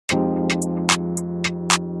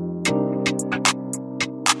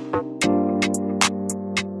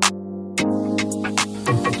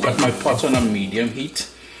got my pot on a medium heat,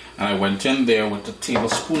 and I went in there with a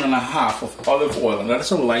tablespoon and a half of olive oil, and that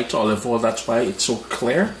is a light olive oil, that's why it's so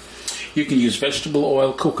clear. You can use vegetable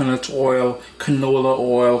oil, coconut oil, canola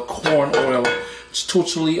oil, corn oil. It's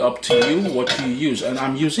totally up to you what you use. And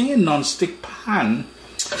I'm using a non-stick pan.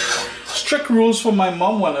 Strict rules for my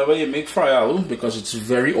mom: whenever you make fry aloo, because it's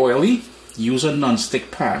very oily, use a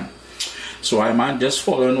non-stick pan. So I'm just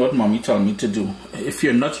following what mommy told me to do. If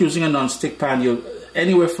you're not using a non-stick pan, you'll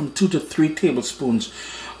anywhere from 2 to 3 tablespoons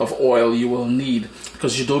of oil you will need,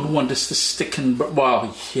 because you don't want this to stick in.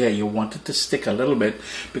 Well, yeah, you want it to stick a little bit,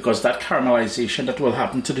 because that caramelization that will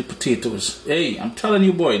happen to the potatoes. Hey, I'm telling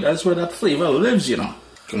you, boy, that's where that flavor lives, you know.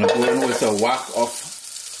 Gonna go in with a whack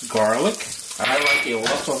of garlic. I like a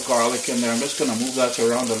lot of garlic in there. I'm just gonna move that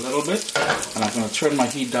around a little bit, and I'm gonna turn my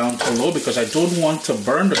heat down to low because I don't want to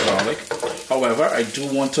burn the garlic. However, I do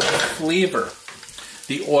want to flavor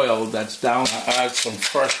the oil that's down. I add some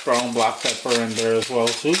fresh ground black pepper in there as well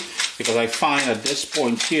too, because I find at this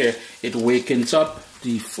point here it wakens up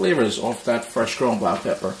the flavors of that fresh ground black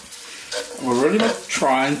pepper. We're really not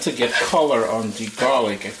trying to get color on the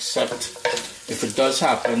garlic, except if it does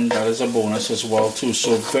happen, that is a bonus as well too.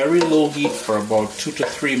 So very low heat for about 2 to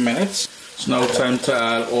 3 minutes. It's now time to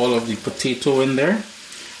add all of the potato in there,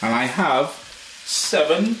 and I have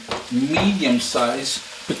 7 medium-sized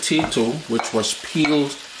potato, which was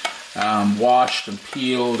peeled, washed and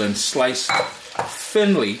peeled and sliced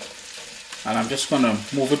thinly, and I'm just going to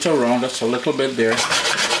move it around just a little bit there.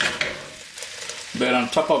 Then on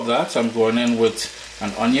top of that, I'm going in with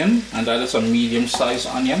an onion, and that is a medium-sized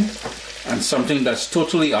onion, and something that's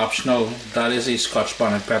totally optional, that is a Scotch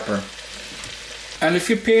bonnet pepper. And if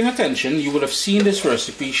you're paying attention, you would have seen this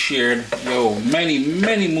recipe shared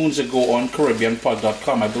many moons ago on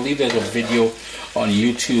CaribbeanPot.com. I believe there's a video on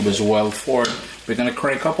YouTube as well for it. We're going to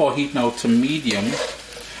crank up our heat now to medium,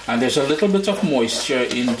 and there's a little bit of moisture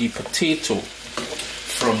in the potato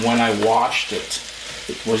from when I washed it.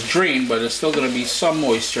 It was drained, but there's still going to be some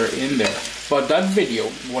moisture in there. But that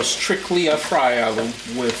video was strictly a fry aloo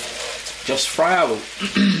with just fry aloo,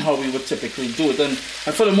 how we would typically do it. And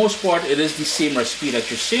for the most part, it is the same recipe that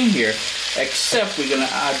you're seeing here, except we're going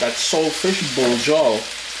to add that Saltfish Buljol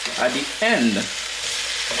at the end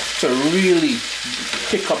to really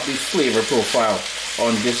pick up the flavor profile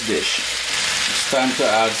on this dish. It's time to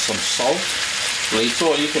add some salt.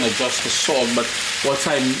 Later on, you can adjust the salt, but what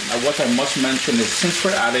I must mention is, since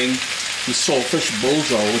we're adding the Saltfish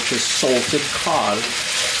Buljol, which is salted cod,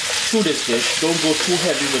 to this dish, don't go too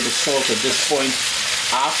heavy with the salt at this point.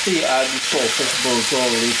 After you add the Saltfish Buljol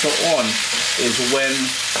later on is when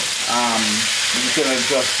you can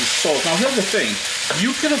adjust the salt. Now here's the thing,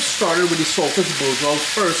 you could have started with the Saltfish Buljol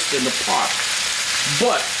first in the pot,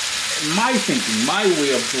 but my thinking, my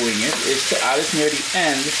way of doing it is to add it near the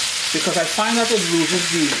end, because I find that it loses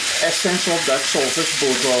the essence of that Saltfish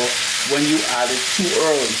Buljol when you add it too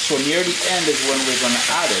early. So near the end is when we're going to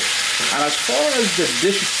add it. And as far as the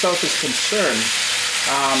dish itself is concerned,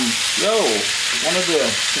 one of the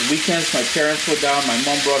weekends my parents were down, my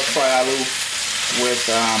mom brought fry aloo with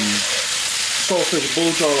Saltfish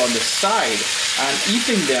Buljol on the side, and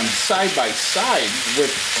eating them side by side with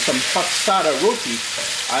some hot sada roti.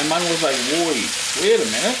 Man was like, wait a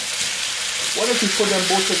minute, what if we put them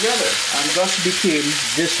both together? And thus became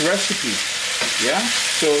this recipe. Yeah,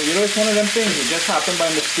 so it's one of them things, it just happened by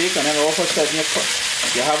mistake, and then all of a sudden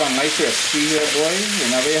you have a nice recipe here, boy,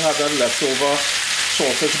 whenever you have that leftover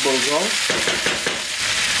Saltfish Buljol.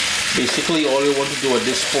 Basically all you want to do at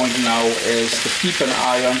this point now is to keep an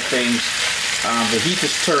eye on things. The heat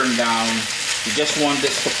is turned down, you just want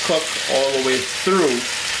this to cook all the way through.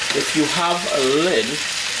 If you have a lid,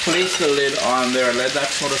 place the lid on there, let that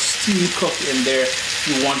sort of steam cook in there.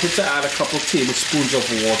 You want it to add a couple tablespoons of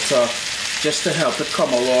water just to help it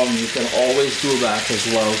come along. You can always do that as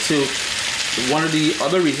well too. One of the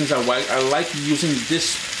other reasons I like using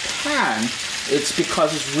this pan, it's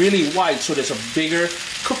because it's really wide, so there's a bigger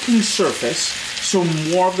cooking surface, so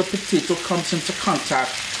more of the potato comes into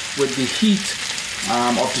contact with the heat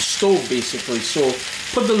of the stove basically. So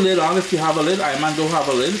put the lid on if you have a lid. I don't have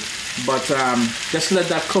a lid, but just let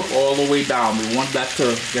that cook all the way down. We want that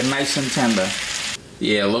to get nice and tender.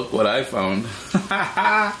 Yeah, look what I found.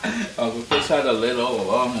 Uncle Chris had a lid all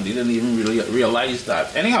along and he didn't even really realize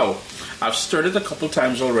that. Anyhow, I've stirred it a couple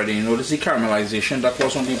times already. You notice the caramelization that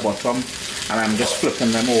was on the bottom, and I'm just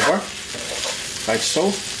flipping them over like so.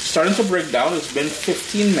 Starting to break down. It's been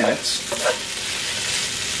 15 minutes.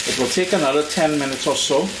 It will take another 10 minutes or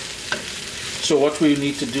so. So what we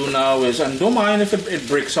need to do now is, and don't mind if it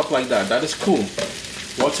breaks up like that, that is cool.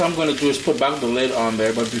 What I'm going to do is put back the lid on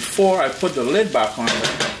there, but before I put the lid back on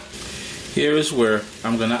there, Here is where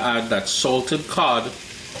I'm gonna add that salted cod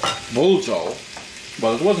buljol.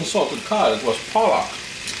 Well, it wasn't salted cod, it was pollock,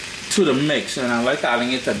 to the mix, and I like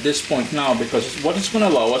adding it at this point now because what it's going to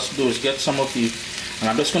allow us to do is get some of the, and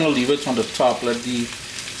I'm just going to leave it on the top, let the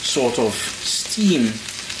sort of steam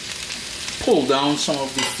pull down some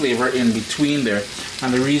of the flavor in between there.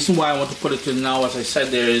 And the reason why I want to put it in now, as I said,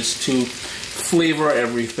 there is to flavor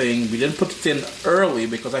everything. We didn't put it in early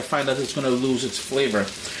because I find that it's going to lose its flavor.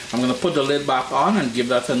 I'm going to put the lid back on and give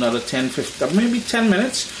that another 10, 15, maybe 10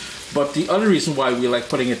 minutes. But the other reason why we like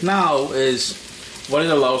putting it now is what it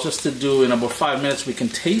allows us to do in about 5 minutes. We can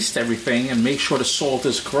taste everything and make sure the salt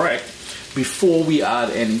is correct before we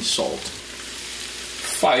add any salt.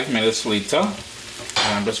 5 minutes later,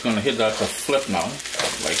 and I'm just going to hit that to flip now,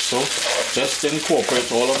 like so. Just incorporate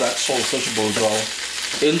all of that saltfish buljol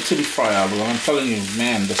into the friable. And I'm telling you,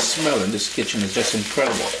 man, the smell in this kitchen is just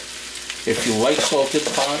incredible. If you like salted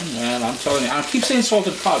cod, man, I'm telling you, I keep saying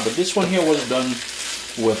salted cod, but this one here was done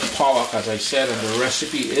with pollock, as I said, and the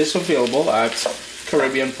recipe is available at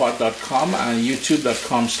caribbeanpot.com and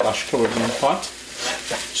youtube.com/caribbeanpot.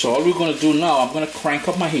 So all we're going to do now, I'm going to crank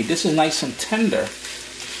up my heat. This is nice and tender.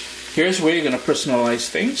 Here's where you're going to personalize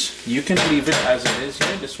things. You can leave it as it is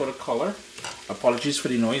here, this sort of color. Apologies for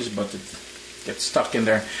the noise, but it gets stuck in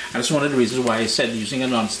there. And that's one of the reasons why I said using a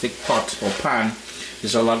non-stick pot or pan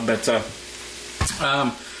is a lot better.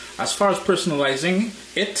 As far as personalizing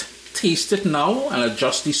it, taste it now and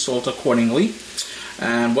adjust the salt accordingly.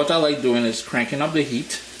 And what I like doing is cranking up the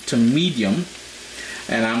heat to medium,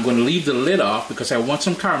 and I'm going to leave the lid off because I want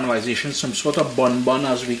some caramelization, some sort of bun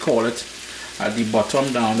as we call it, at the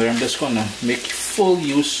bottom down there. I'm just going to make full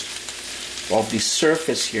use of the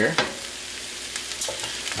surface here.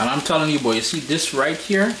 And I'm telling you, boy, you see this right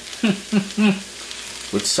here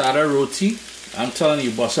with sada roti, I'm telling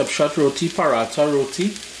you, bus up shot roti, paratha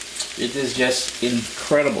roti, it is just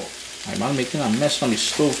incredible. I'm making a mess on the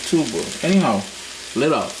stove too, bro. Anyhow,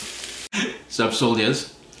 lid off. Sup,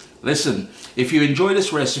 soldiers? Listen, if you enjoy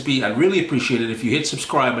this recipe, I'd really appreciate it if you hit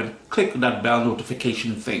subscribe and click that bell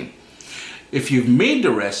notification thing. If you've made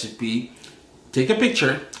the recipe, take a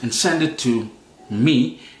picture and send it to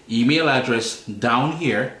me. Email address down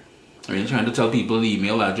here. I mean, trying to tell people the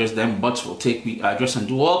email address, them butts will take the address and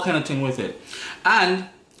do all kind of thing with it. And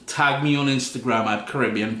tag me on Instagram at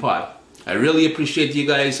Caribbean Pot. I really appreciate you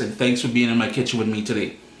guys, and thanks for being in my kitchen with me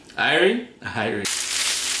today. Irie? Irie.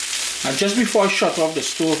 And just before I shut off the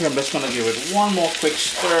stove here, I'm just going to give it one more quick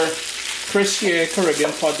stir. Chris here,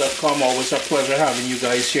 CaribbeanPot.com. Always a pleasure having you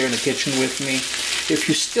guys here in the kitchen with me. If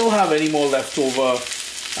you still have any more leftover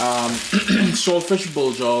saltfish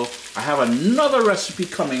buljol, I have another recipe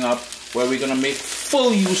coming up where we're going to make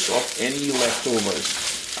full use of any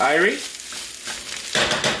leftovers. Irie?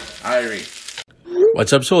 Irie.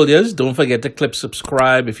 What's up, soldiers? Don't forget to click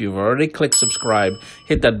subscribe. If you've already clicked subscribe,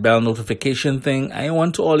 hit that bell notification thing. I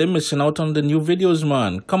want to all you missing out on the new videos,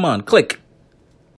 man. Come on, click.